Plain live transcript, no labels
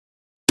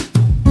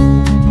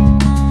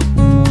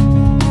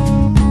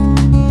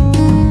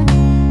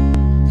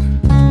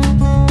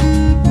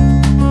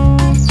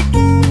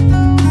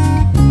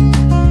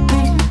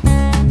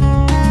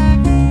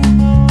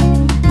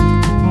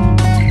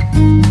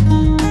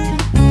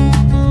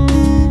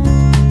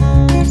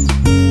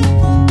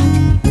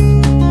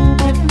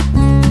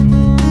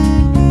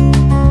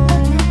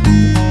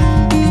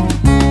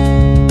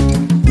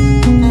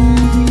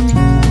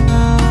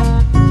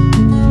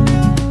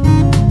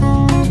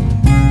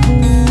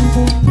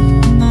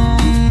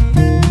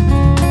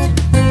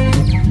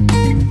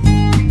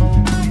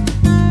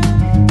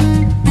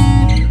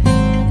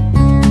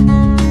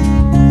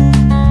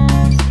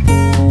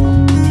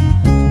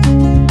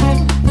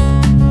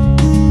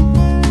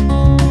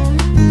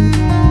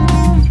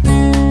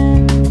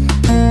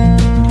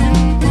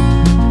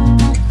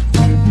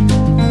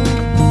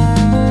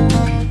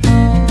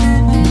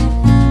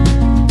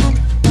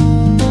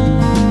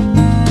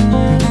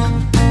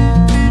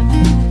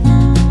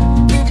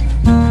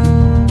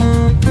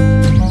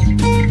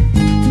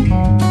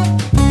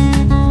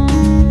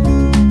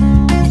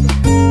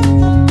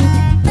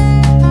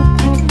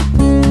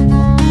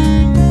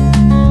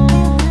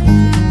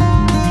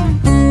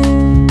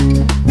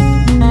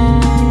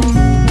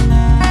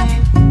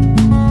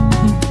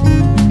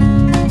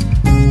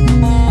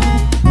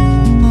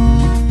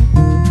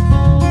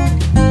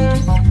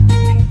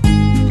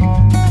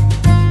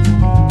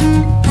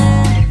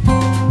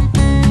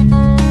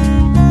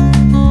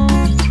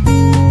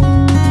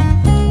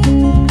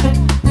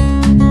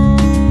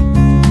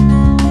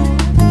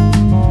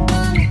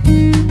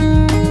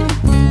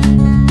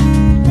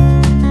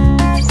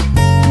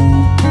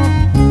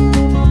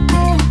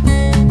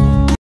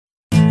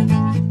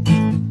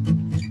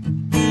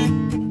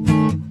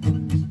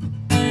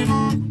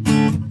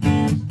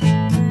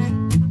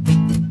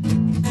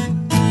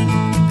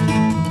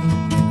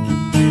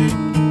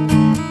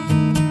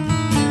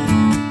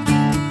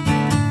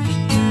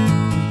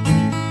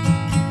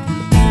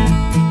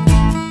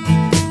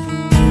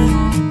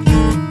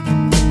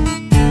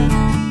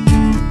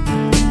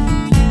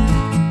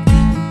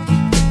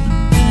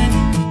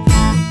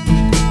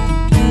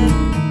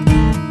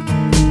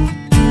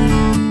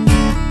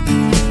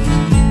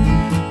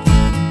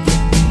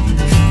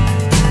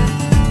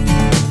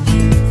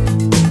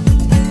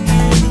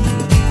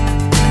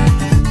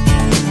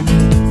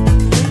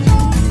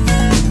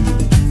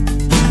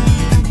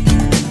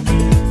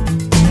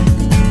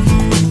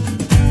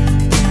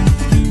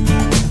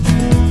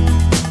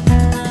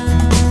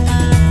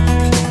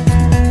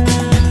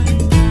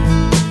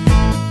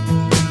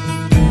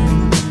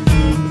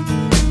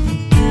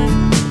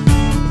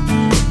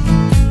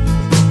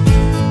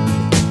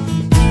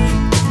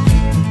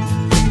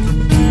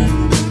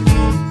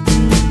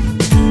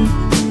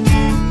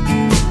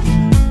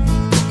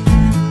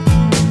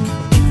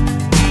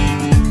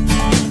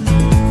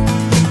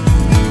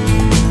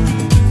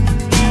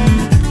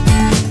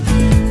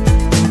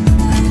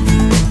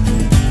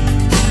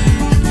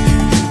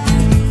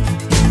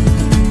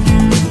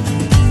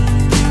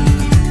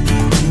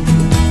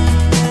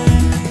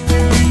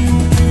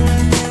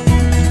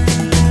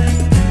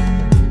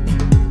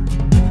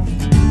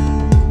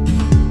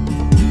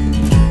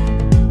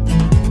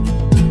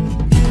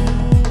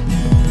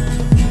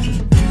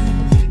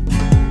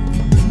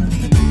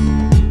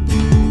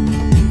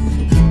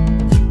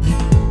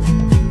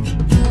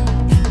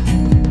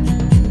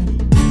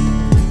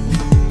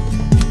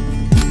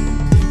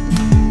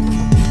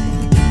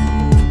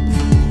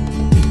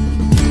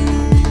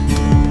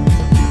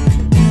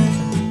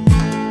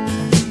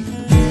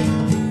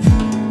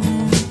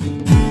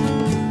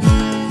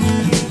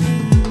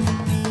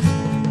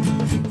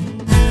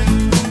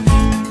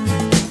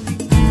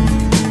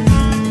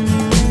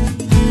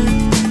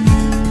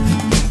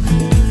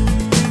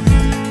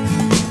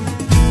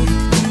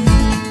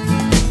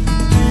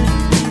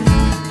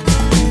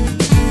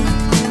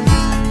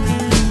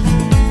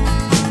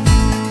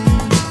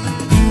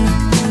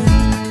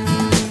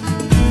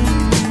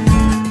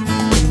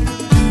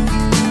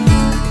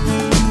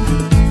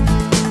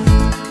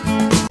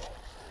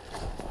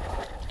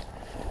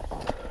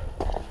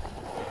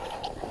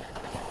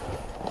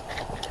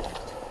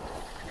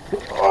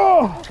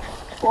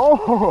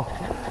Oh.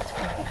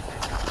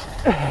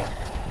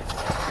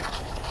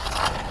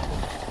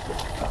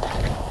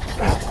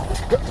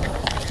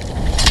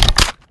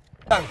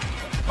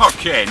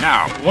 Okay,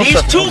 now.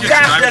 These two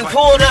guys done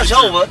pulled us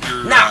over.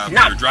 No,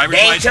 they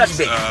ain't touch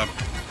big.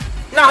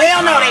 No,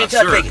 hell no, they ain't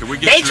touch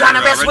big. They trying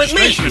to mess with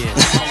me.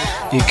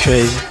 You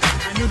crazy.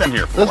 You've been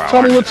here for Let's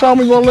tell me what time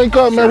we gonna link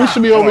up, man. We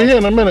should be over here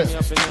in a minute.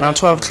 Around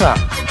 12 o'clock.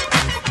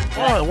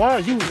 Why are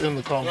you in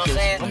the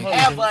conversation?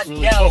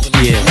 Yeah,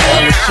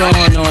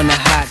 Sean on the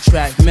hot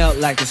track, melt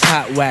like it's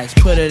hot wax.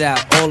 Put it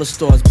out, all the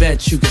stores,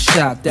 bet you can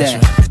shop that.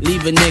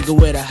 Leave a nigga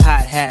with a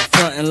hot hat,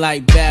 frontin'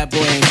 like bad boy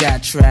ain't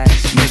got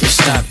tracks. Nigga,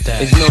 stop that.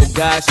 There's no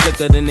guy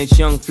slicker than this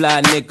young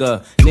fly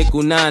nigga.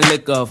 Nickel 9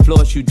 liquor,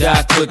 floss you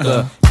die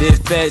quicker.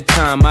 Did fed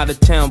time, out of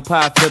town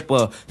pie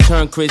flipper.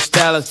 Turn Chris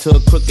Dallas to a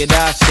crooked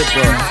eye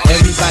sipper.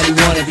 Everybody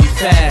wanna be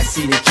fast,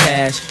 see the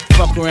cash.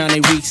 Fuck around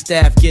they weak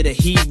staff, get a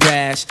heat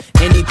rash.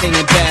 Anything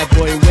in bad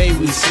boy way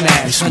we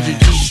smash. 100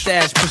 G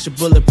stash, push a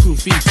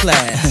bulletproof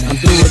E-class. I'm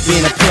through with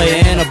being a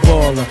player and a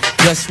baller.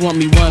 Just want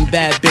me one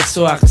bad bitch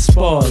so I can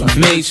spoil her.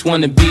 Mates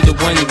wanna be the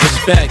one you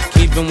respect,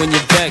 even when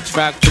you're vexed.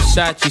 Rock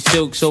Versace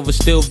silks over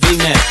still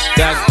V-neck.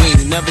 Got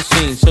green, never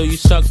seen, so you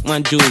suck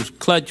my juice.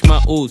 Clutch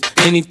my ooze,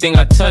 anything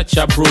I touch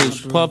I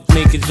bruise. Puff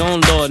make his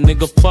own law,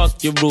 nigga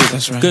fuck your rules.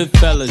 Good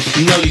fellas,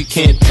 you know you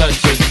can't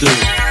touch us, dude.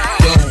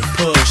 Don't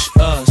push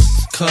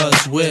us,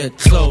 cause we're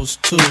close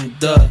to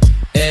the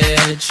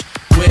edge.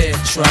 We're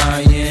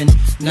trying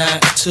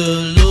not to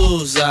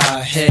lose our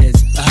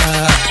heads. I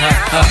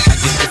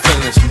get the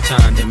feeling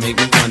sometimes that make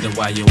me wonder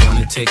why you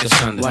wanna take us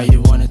under. Why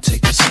you wanna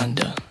take us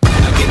under?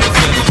 I get the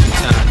feeling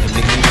sometimes that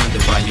make me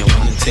wonder why you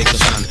wanna take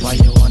us under. Why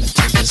you wanna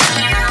take us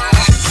under?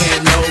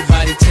 Can't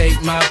nobody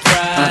take my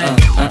pride.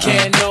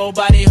 Can't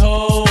nobody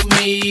hold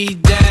me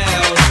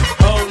down.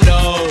 Oh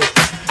no,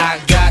 I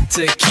got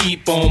to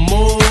keep on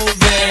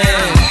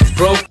moving.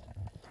 Broke.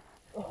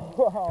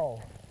 Wow.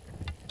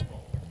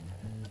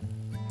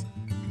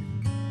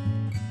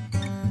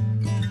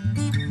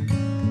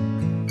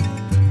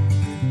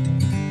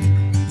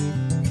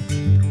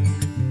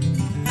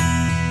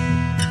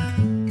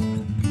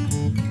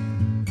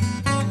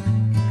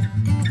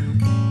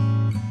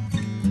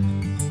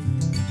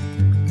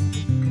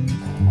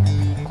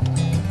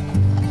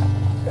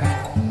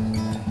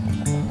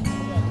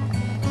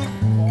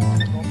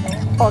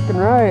 Fucking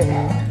right.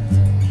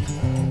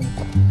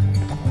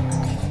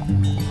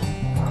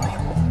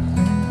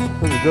 That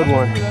was a good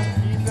one.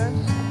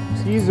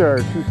 Skis are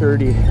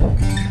 230.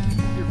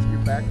 Your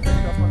back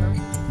picked up on them?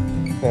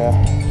 Yeah.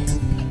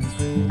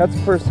 That's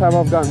the first time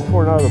I've gotten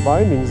torn out of the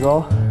bindings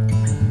though.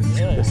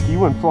 Really? The ski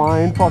went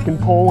flying, fucking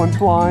pole went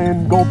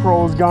flying,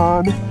 GoPro's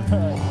gone.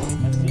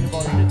 I've seen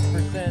about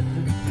 50%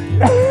 to the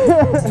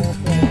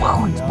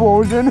street.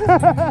 Explosion.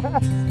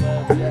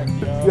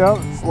 Yep,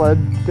 sled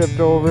tipped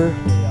over.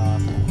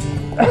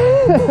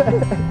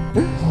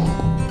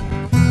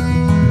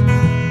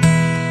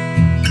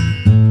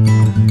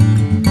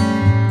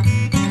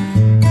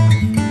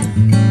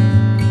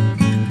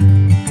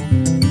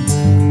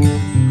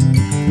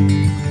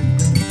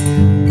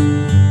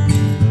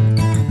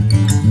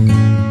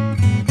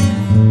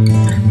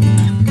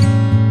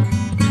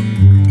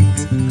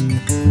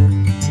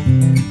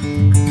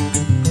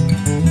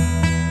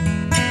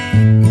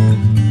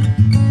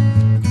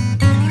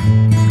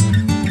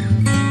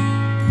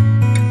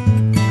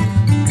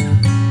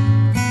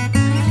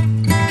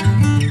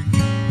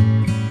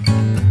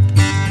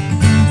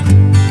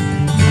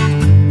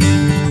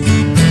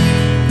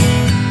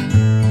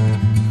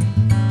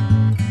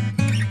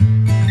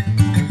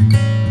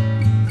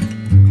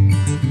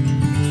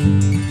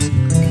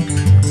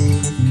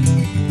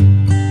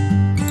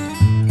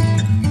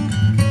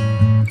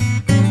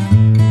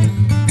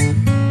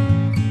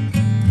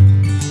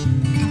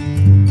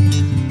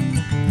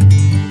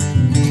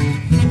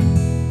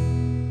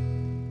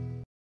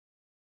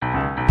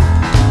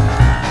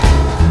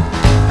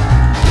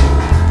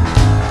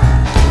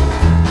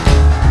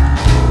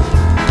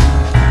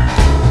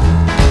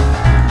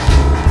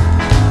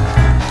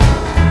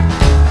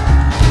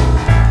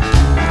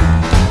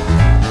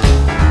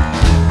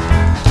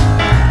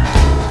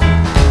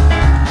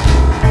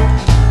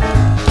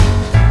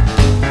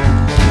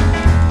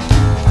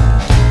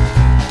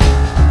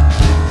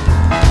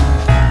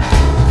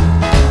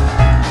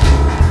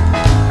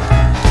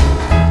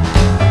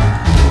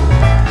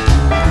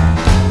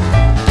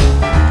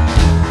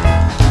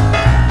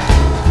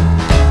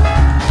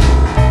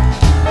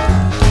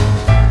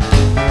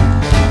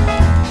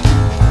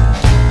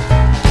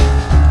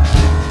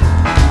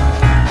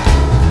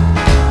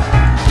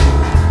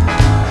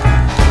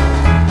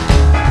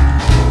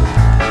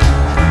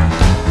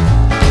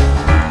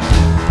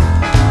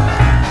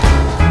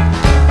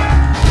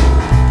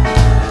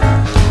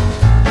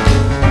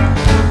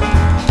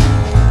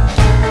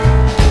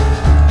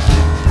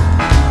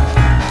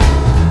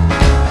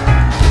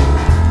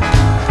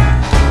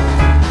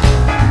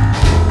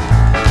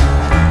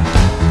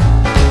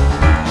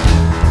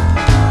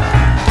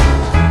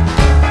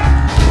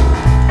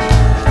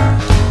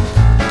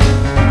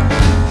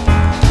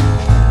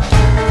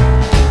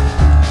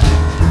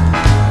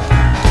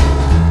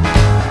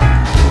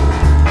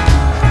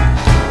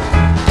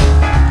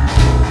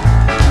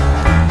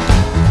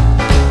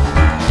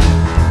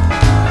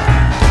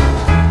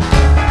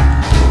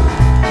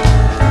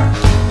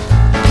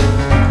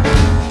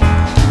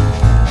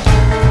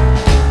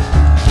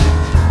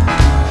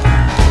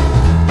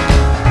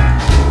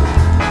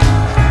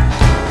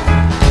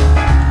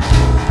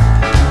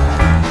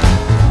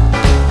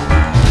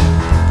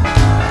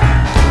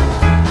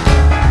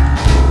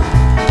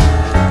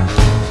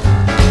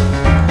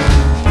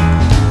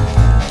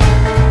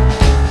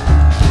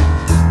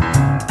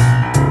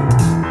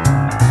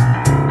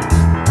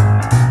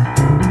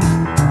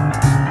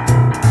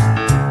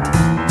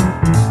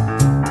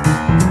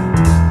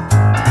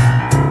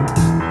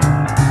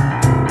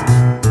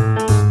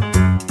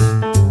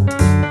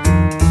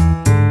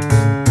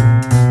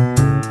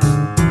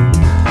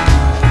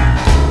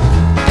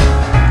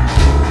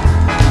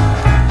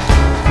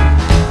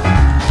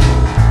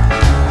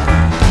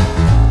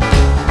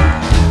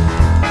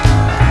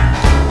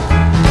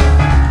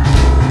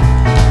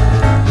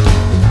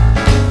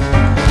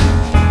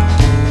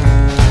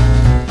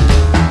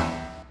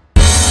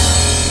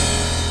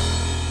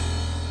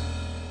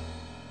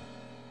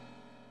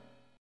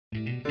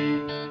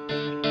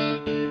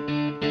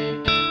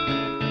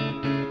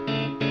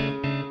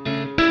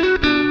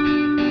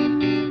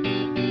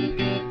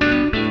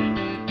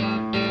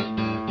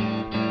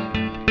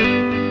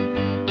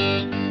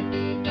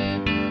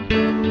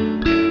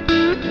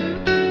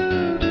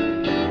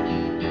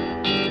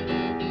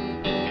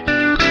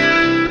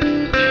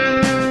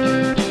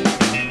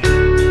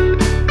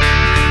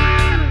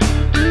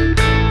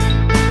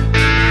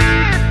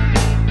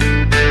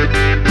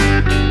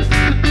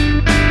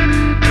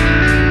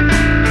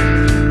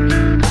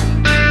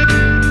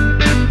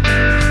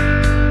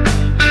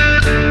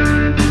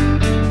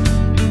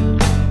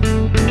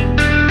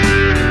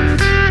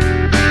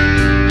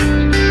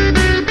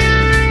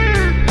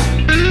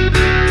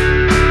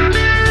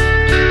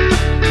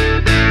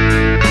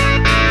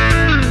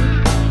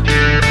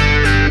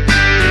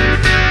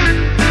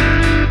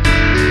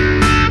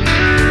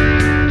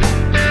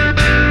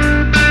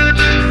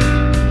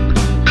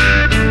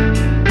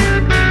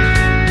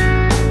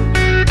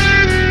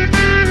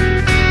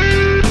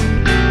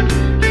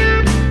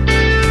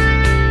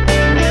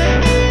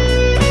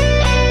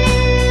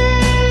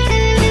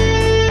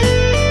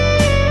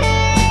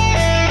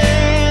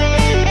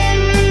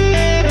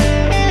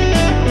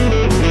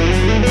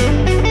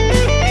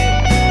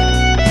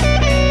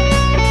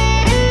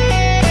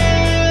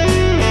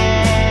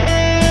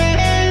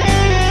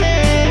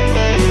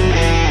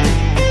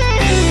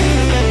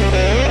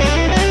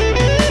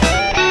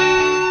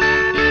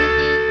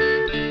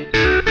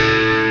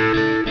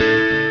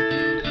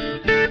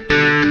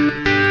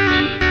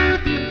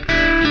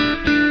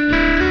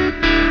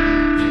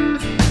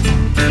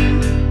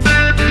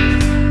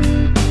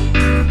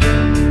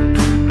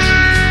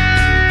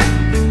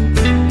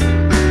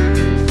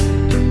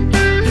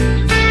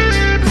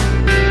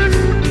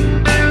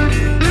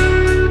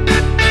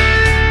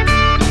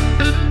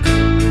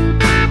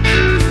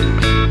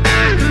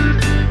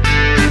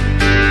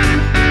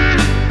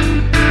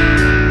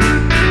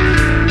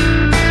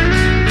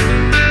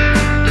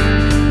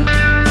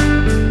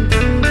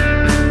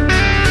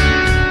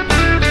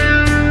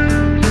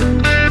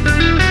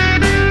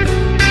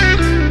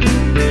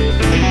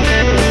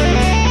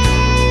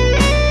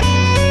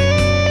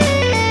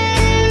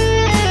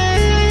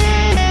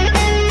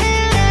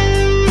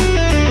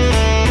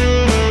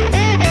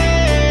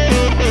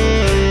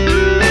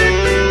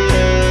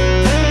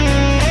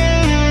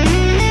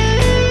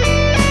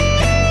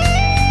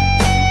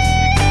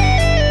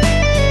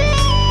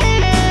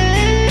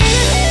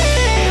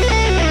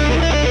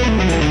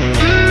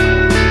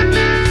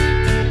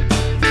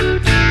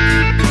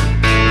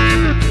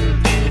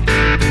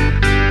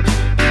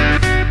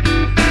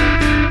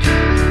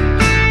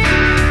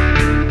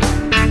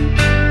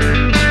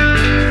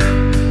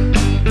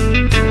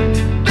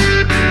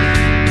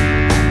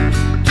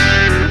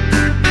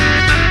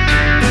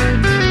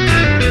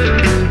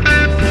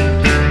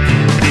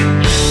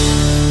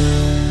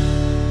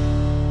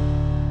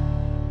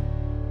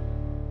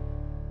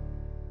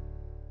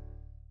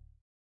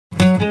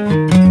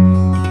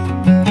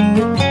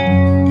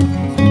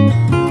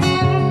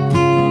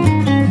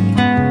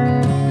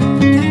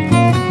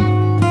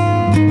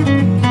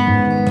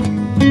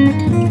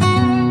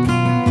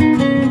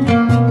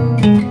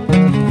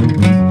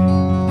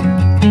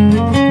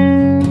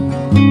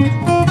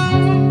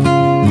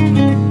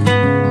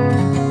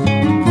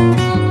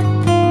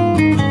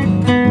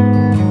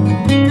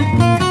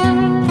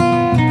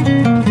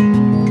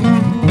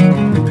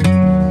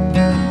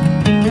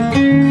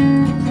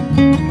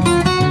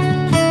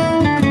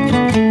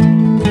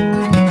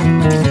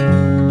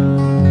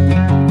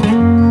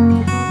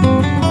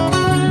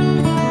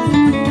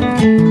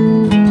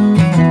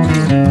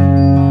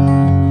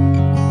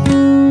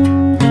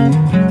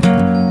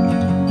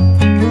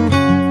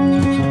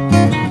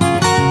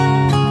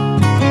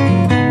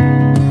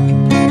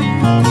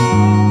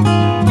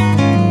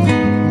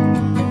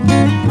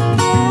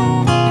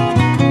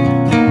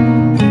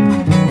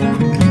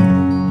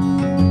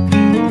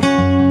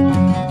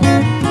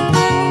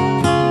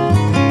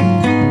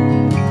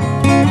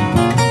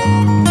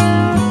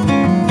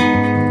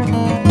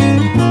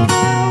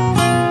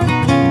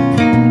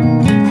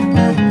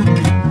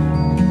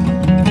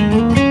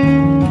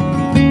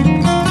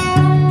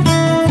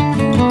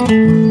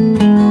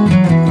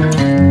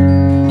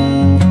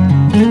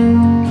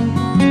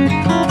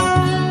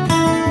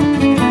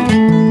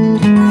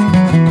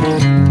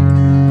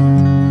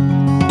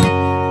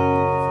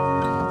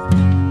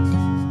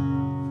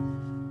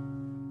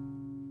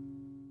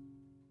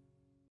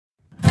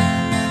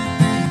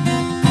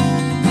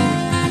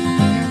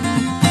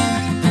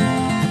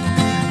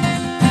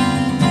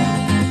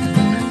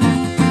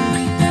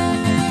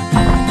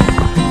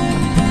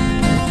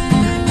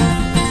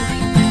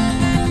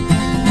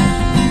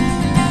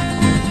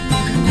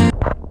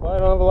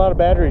 lot of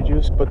battery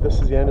juice, but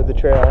this is the end of the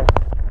trail.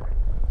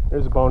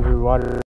 There's a BoundryWaters.